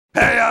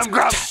I'm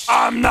Grumps.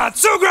 I'm not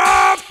so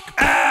Grump.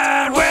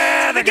 And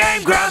we're the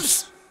Game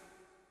Grumps.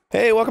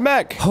 Hey, welcome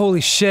back.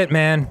 Holy shit,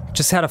 man.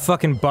 Just had a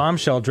fucking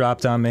bombshell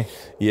dropped on me.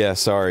 Yeah,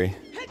 sorry.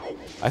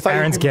 I thought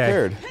Aaron's you were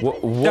gay. prepared.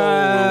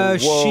 Whoa.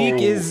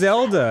 Sheik is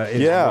Zelda,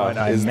 is what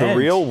I is meant. the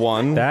real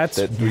one That's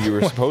that you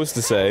were supposed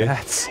to say.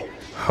 That's...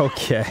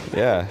 okay.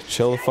 Yeah,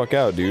 chill the fuck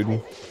out,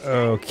 dude.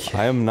 Okay.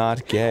 I am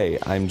not gay,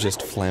 I'm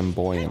just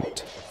flamboyant.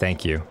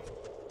 Thank you.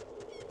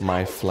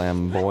 My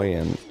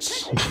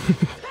flamboyance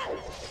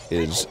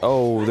is...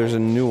 Oh, there's a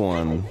new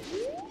one.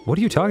 What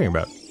are you talking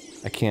about?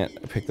 I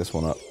can't pick this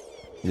one up.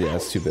 Yeah,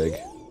 it's too big.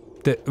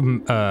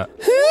 The,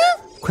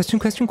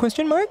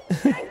 question mark?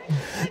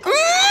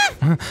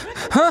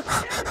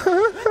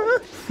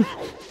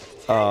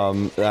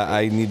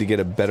 I need to get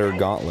a better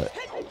gauntlet.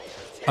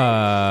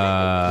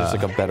 There's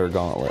like a better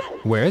gauntlet.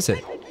 Where is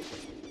it?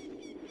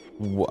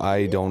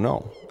 I don't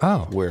know.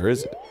 Oh. Where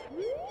is it?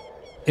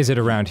 Is it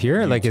around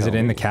here? Like, is it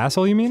in the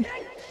castle, you mean?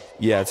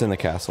 Yeah, it's in the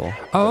castle.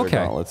 Oh, Better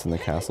okay. Gauntlet's in the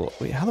castle.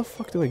 Wait, how the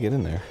fuck do I get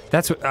in there?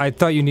 That's what- I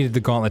thought you needed the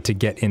gauntlet to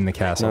get in the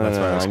castle, No, that's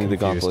why I was I need the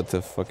confused. gauntlet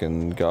to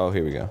fucking go. Oh,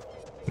 here we go.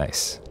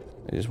 Nice.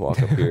 I just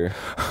walk up here.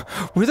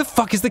 Where the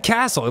fuck is the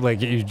castle? Like,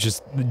 you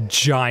just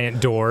giant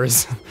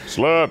doors.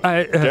 Slap!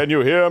 Can you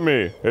hear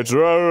me? It's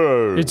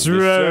Rose. It's the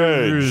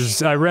Rose.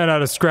 sage. I ran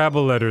out of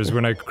Scrabble letters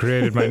when I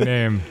created my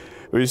name.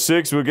 We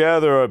six will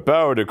gather our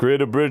power to create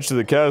a bridge to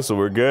the castle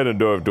where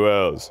Ganondorf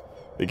dwells.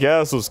 The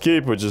castle's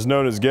keep, which is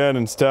known as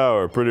Ganon's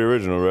Tower, pretty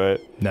original, right?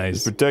 Nice.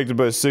 It's protected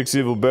by 6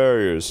 evil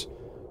barriers.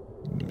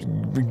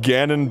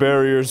 Ganon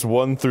barriers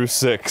 1 through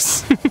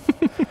 6.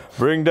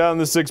 Bring down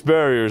the 6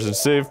 barriers and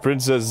save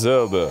Princess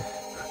Zelda.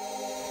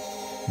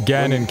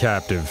 Ganon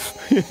captive.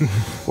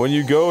 When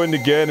you go into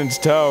Ganon's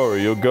Tower,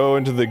 you'll go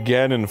into the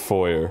Ganon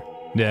foyer.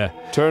 Yeah.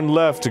 Turn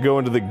left to go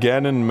into the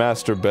Ganon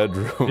master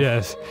bedroom.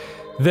 Yes.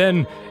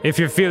 Then, if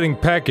you're feeling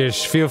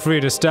peckish, feel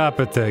free to stop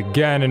at the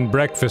Ganon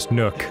breakfast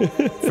nook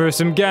for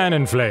some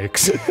Ganon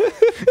flakes.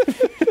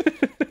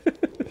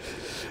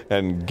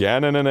 And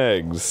Ganon and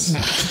eggs.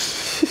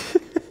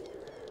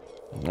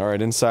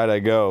 Alright, inside I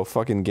go.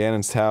 Fucking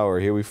Ganon's Tower,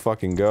 here we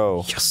fucking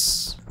go.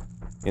 Yes.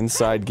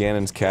 Inside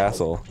Ganon's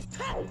castle.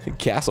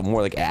 Castle,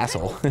 more like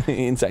asshole.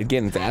 Inside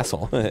Ganon's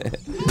asshole.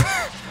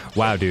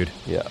 Wow, dude.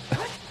 Yeah.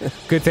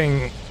 Good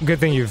thing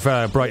you've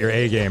brought your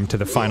A game to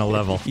the final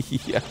level.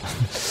 Yeah.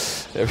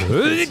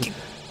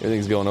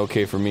 Everything's going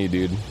okay for me,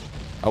 dude.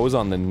 I was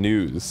on the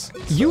news.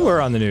 You were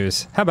on the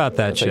news. How about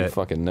that That's how you shit?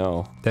 fucking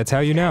know. That's how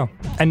you know.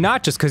 And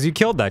not just because you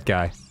killed that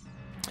guy.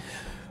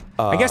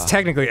 I guess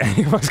technically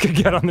any of us could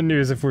get on the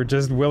news if we're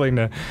just willing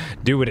to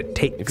do what it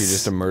takes. If you're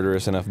just a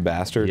murderous enough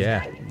bastard.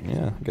 Yeah.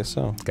 Yeah, I guess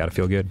so. It's gotta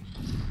feel good.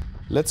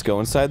 Let's go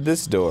inside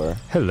this door.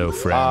 Hello,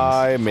 friends.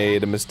 I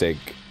made a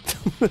mistake.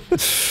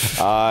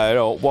 I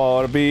don't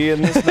want to be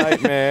in this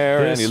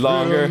nightmare any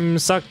longer. Room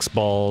sucks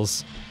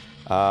balls.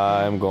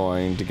 I'm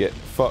going to get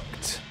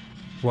fucked.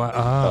 What?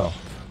 Oh.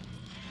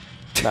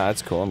 Nah,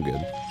 that's cool. I'm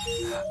good.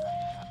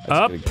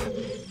 Up.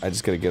 I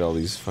just gotta get all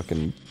these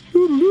fucking.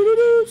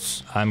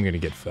 I'm gonna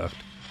get fucked.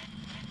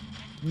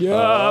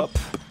 Yup.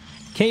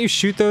 Can't you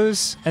shoot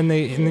those and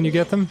then you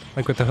get them?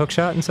 Like with the hook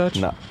shot and such?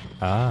 Nah,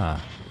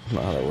 Ah.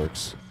 not how that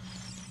works.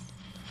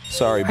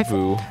 Sorry,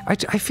 boo. I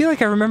feel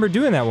like I remember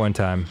doing that one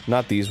time.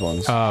 Not these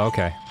ones. Oh,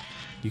 okay.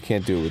 You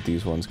can't do it with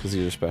these ones because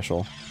these are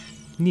special.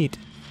 Neat.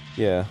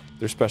 Yeah,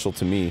 they're special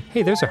to me.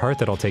 Hey, there's a heart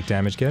that I'll take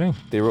damage getting.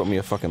 They wrote me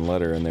a fucking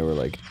letter and they were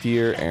like,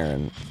 "Dear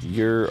Aaron,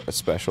 you're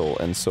special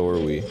and so are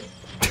we."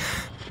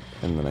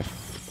 And then I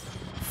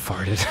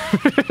Farted.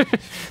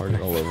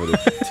 farted all over the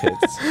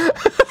tits.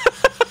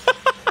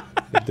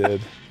 I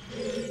did.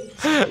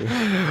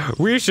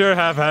 We sure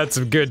have had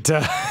some good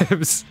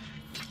times.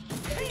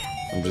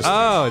 I'm just.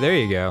 Oh, there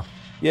you go.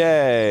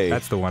 Yay!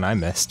 That's the one I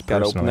missed.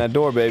 Gotta Personally. open that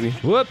door, baby.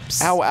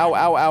 Whoops. Ow! Ow!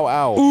 Ow! Ow!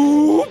 Ow!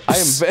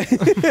 Oops. I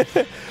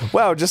am.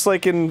 Wow! Just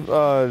like in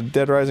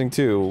Dead Rising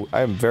 2,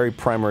 I am very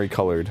primary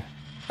colored.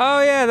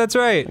 Oh yeah, that's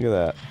right. Look at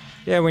that.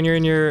 Yeah, when you're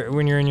in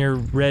your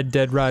red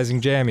Dead Rising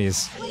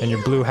jammies and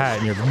your blue hat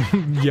and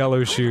your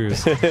yellow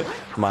shoes.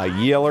 My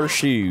yellow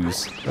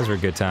shoes. Those were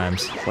good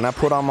times. When I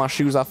put on my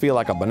shoes, I feel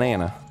like a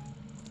banana.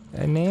 A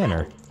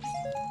nanner.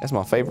 That's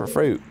my favorite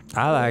fruit.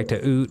 I like to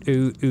oot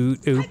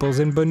ooples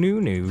and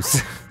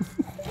bananas.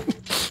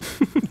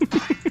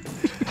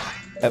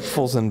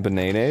 Epfels and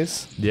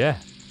bananas. Yeah.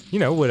 You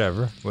know,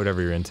 whatever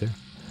you're into.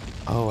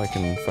 Oh, I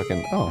can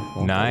fucking. Oh.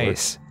 Well, that Nice.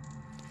 works.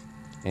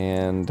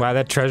 And. Wow,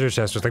 that treasure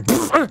chest was like,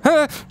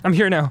 I'm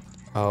here now.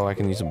 Oh, I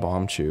can use a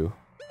bomb chew.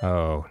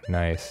 Oh,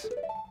 nice.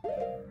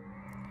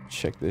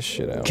 Check this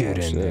shit out. Get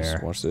Watch in this.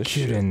 there. Watch this Get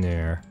shit. in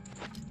there.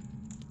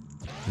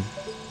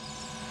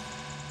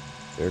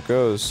 There it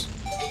goes.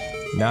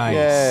 Nice.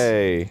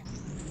 Yay!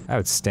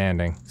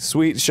 Outstanding.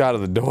 Sweet shot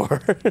of the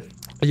door.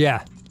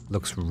 Yeah.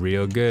 Looks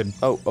real good.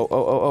 Oh, oh, oh,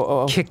 oh,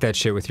 oh, oh. Kick that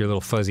shit with your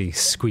little fuzzy,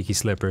 squeaky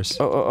slippers.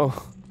 Oh, oh,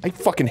 oh. I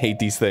fucking hate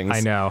these things. I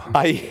know.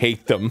 I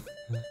hate them.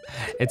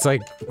 It's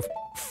like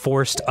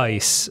forced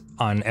ice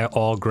on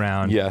all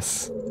ground.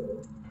 Yes.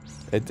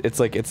 It's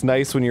like, it's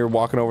nice when you're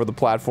walking over the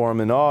platform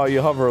and, oh,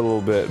 you hover a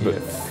little bit, but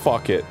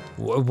fuck it.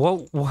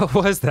 What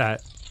was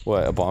that?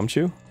 What, a bomb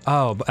chew?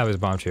 Oh, that was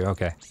bomb chew.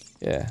 Okay.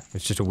 Yeah.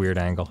 It's just a weird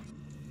angle.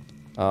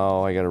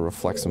 Oh, I gotta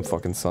reflect some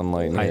fucking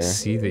sunlight in here. I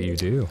see that you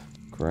do.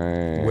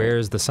 Great.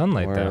 Where's the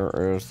sunlight, though?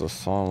 Where is the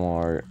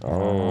sunlight?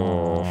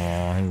 Oh,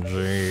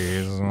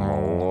 jeez.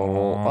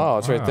 Oh,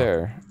 it's right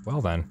there.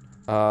 Well then.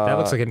 That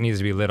looks like it needs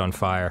to be lit on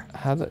fire.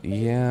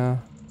 Yeah.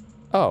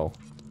 Oh.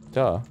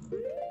 Duh.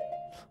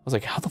 I was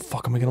like, how the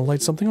fuck am I gonna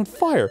light something on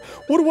fire?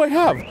 What do I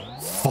have?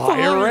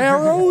 Fire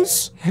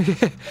arrows?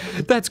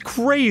 That's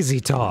crazy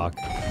talk.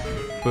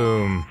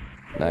 Boom.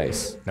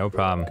 Nice. No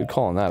problem. Good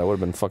call on that. I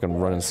would've been fucking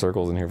running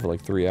circles in here for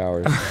like 3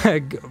 hours.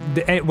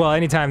 Well,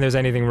 anytime there's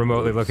anything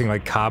remotely looking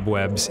like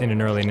cobwebs in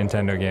an early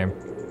Nintendo game.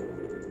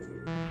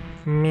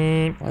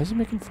 Me. Why is it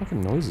making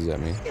fucking noises at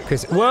me?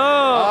 Cause whoa!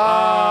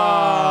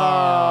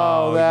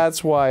 Oh,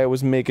 that's why it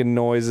was making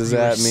noises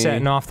at me.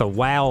 Setting off the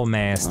WoW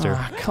master.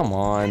 Ah, come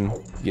on,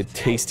 you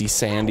tasty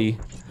Sandy.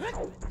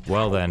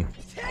 Well then.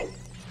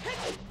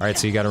 Alright,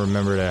 so you gotta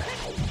remember to...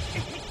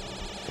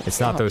 It's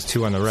not those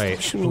two on the right.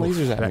 Stop shooting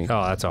lasers at me.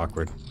 Oh, that's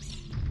awkward.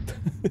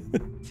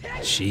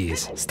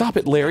 Jeez. Stop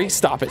it, Larry.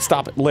 Stop it,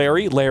 stop it.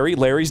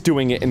 Larry's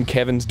doing it and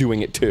Kevin's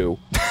doing it too.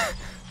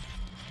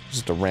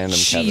 Just a random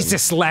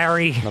Jesus, Kevin.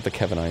 Larry! Not the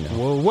Kevin I know.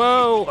 Whoa,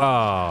 whoa!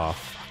 Oh.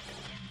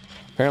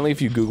 Apparently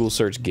if you Google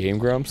search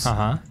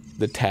GameGrumps,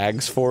 the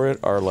tags for it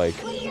are like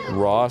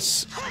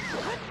Ross,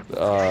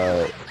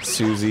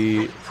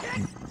 Susie,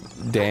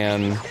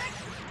 Dan,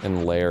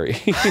 and Larry.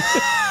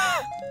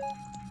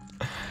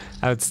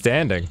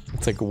 Outstanding.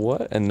 It's like,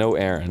 what? And no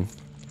Aaron.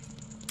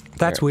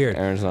 That's weird.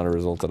 Aaron's not a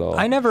result at all.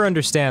 I never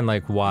understand,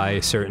 like, why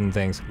certain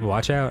things...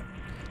 Watch out.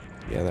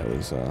 Yeah, that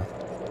was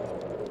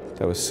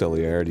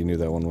silly. I already knew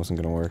that one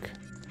wasn't gonna work.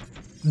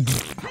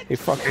 Hey,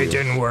 fuck you. It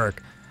didn't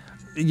work.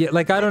 Yeah,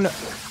 like, I don't know.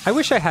 I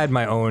wish I had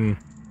my own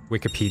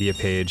Wikipedia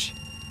page.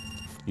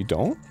 You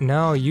don't?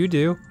 No, you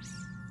do.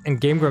 And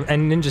GameGrumps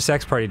and Ninja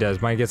Sex Party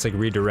does. Mine gets, like,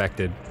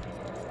 redirected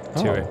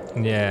to it.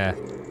 Yeah.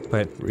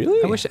 But...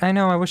 Really? I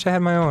know, I wish I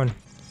had my own.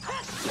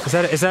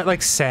 Is that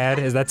like sad?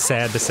 Is that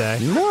sad to say?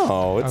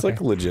 No, it's Okay. like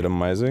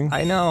legitimizing.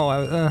 I know,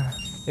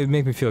 it would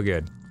make me feel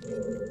good.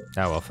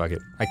 Oh well, fuck it.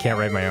 I can't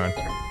write my own.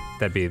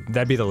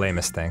 That'd be the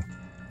lamest thing.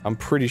 I'm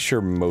pretty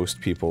sure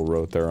most people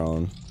wrote their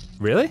own.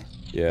 Really?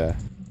 Yeah.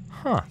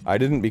 Huh. I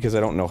didn't because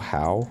I don't know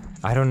how.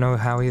 I don't know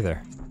how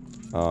either.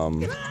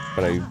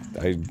 But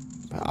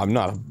I'm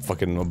not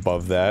fucking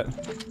above that.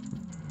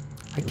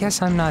 I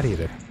guess I'm not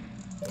either.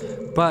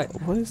 But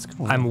What is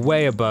going on? I'm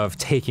way above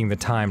taking the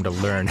time to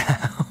learn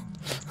how.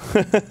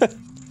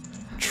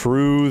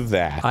 True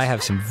that. I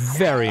have some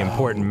very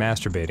important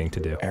masturbating to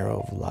do.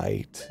 Arrow of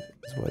light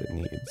is what it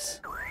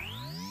needs.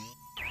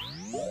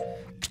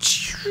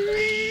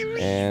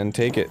 And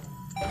take it.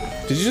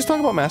 Did you just talk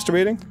about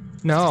masturbating?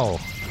 No.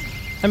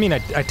 I mean, I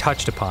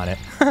touched upon it.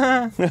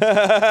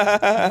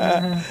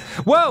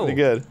 Whoa! Pretty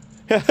good.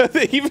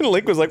 Even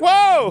Link was like,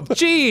 whoa!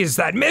 Jeez,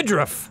 that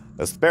midriff!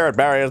 The spirit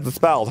barrier is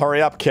dispelled.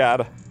 Hurry up,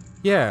 kid.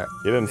 Yeah.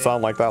 You didn't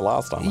sound like that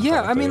last time.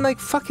 Yeah, I mean, like,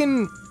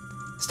 fucking...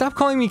 Stop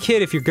calling me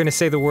kid if you're gonna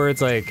say the words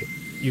like,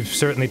 you've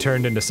certainly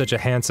turned into such a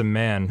handsome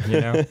man,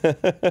 you know?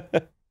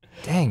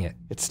 Dang it.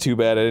 It's too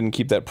bad I didn't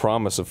keep that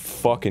promise of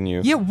fucking you.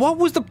 Yeah, what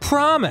was the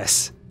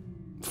promise?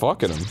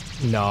 Fucking him.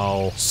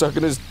 No.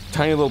 Sucking his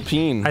tiny little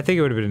peen. I think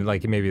it would have been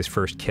like maybe his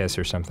first kiss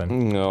or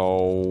something.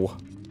 No.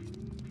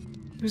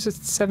 He was a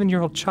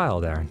 7-year-old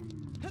child, Aaron.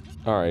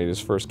 Alright, his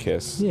first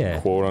kiss. Yeah.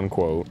 Quote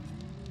unquote.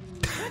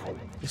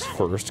 His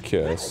first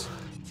kiss.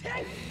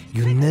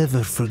 You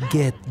never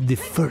forget the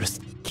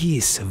first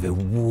kiss of a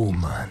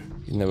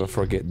woman. You never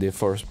forget the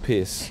first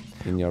piss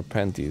in your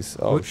panties.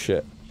 Oh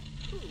shit.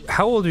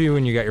 How old were you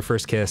when you got your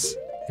first kiss,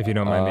 if you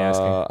don't mind me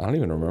asking? I don't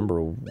even remember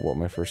what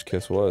my first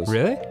kiss was.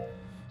 Really?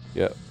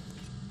 Yep.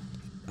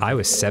 I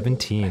was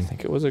 17. I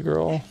think it was a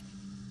girl.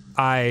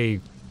 I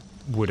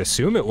would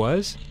assume it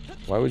was.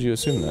 Why would you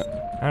assume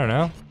that? I don't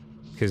know.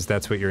 Because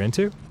that's what you're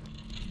into?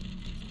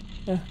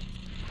 Yeah.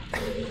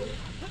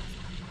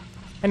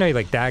 I know you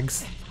like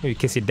dags. Maybe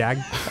kiss your dag.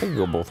 I could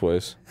go both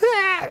ways.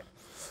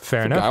 Fair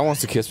If a enough. guy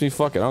wants to kiss me,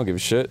 fuck it, I don't give a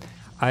shit.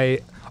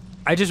 I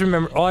just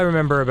remember, all I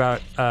remember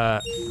about,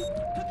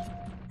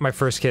 my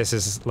first kiss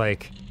is,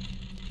 like,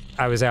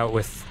 I was out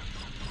with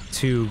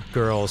 2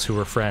 girls who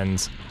were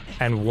friends,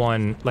 and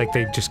one, like,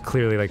 they just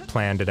clearly, like,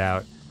 planned it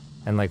out,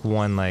 and, like,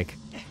 one, like,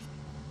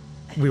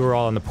 we were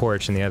all on the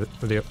porch, and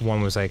the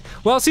one was like,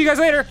 well, I'll see you guys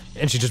later!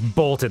 And she just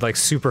bolted, like,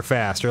 super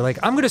fast, or like,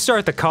 I'm gonna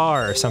start the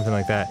car, or something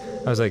like that.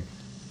 I was like,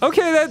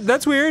 okay,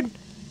 that's weird.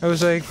 I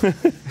was like,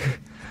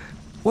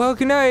 well,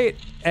 good night.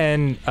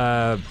 And,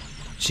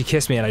 she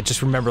kissed me, and I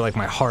just remember, like,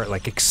 my heart,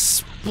 like,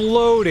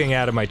 exploding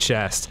out of my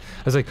chest.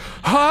 I was like,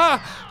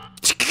 ah!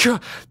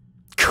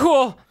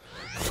 Cool!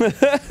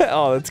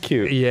 Oh, that's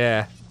cute.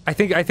 Yeah. I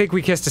think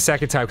we kissed a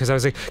second time, because I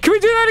was like, can we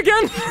do that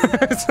again?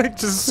 It's like,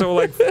 just so,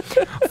 like,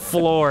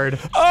 floored.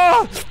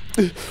 Oh!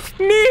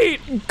 Neat!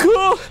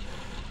 Cool!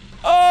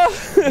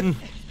 Oh!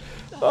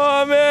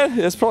 Oh, man.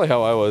 That's probably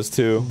how I was,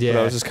 too. Yeah. But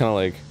I was just kind of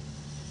like,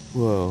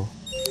 whoa.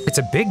 It's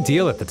a big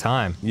deal at the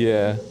time.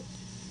 Yeah.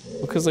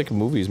 Because, like,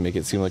 movies make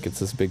it seem like it's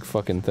this big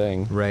fucking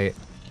thing. Right.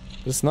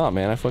 It's not,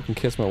 man. I fucking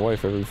kiss my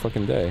wife every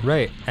fucking day.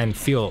 Right. And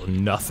feel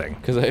nothing.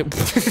 Because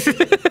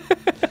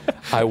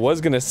I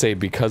was gonna say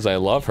because I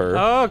love her.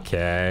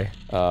 Okay.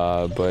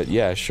 But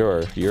yeah,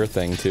 sure. Your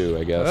thing too,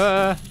 I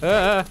guess.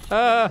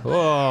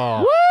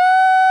 Whoa.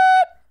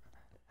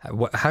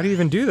 What? How do you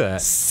even do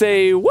that?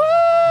 Say what?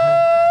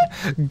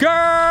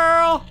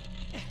 Girl!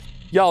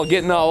 Y'all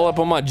getting all up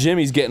on my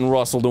jimmies getting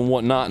rustled and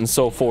whatnot and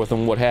so forth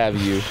and what have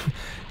you.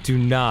 Do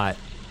not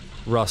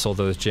rustle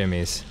those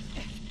jimmies.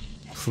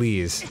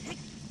 Please.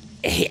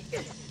 Do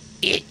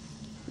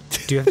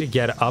you have to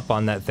get up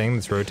on that thing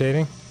that's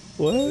rotating?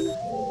 What?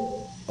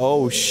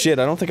 Oh shit,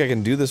 I don't think I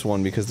can do this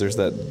one because there's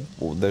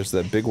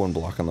that big one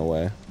blocking the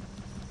way.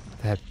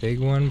 That big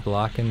one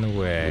blocking the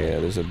way. Yeah,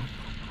 there's a...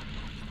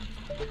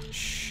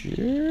 Shit.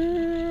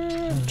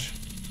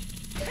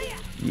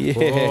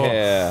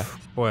 Yeah. Whoa.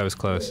 Boy, that was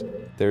close.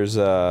 There's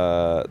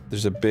a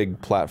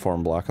big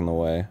platform blocking the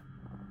way.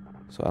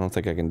 So I don't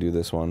think I can do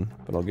this one,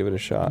 but I'll give it a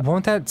shot.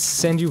 Won't that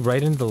send you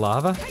right into the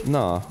lava?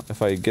 No,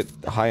 if I get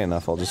high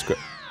enough, I'll just go...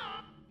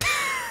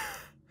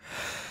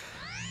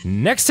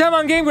 Next time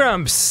on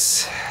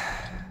GameGrumps!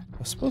 I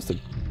was supposed to...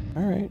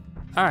 Alright.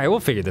 Alright,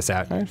 we'll figure this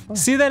out. Alright, fine.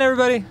 See you then,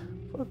 everybody!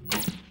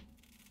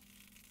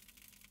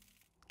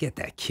 Get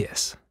that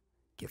kiss.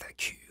 Get that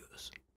kiss.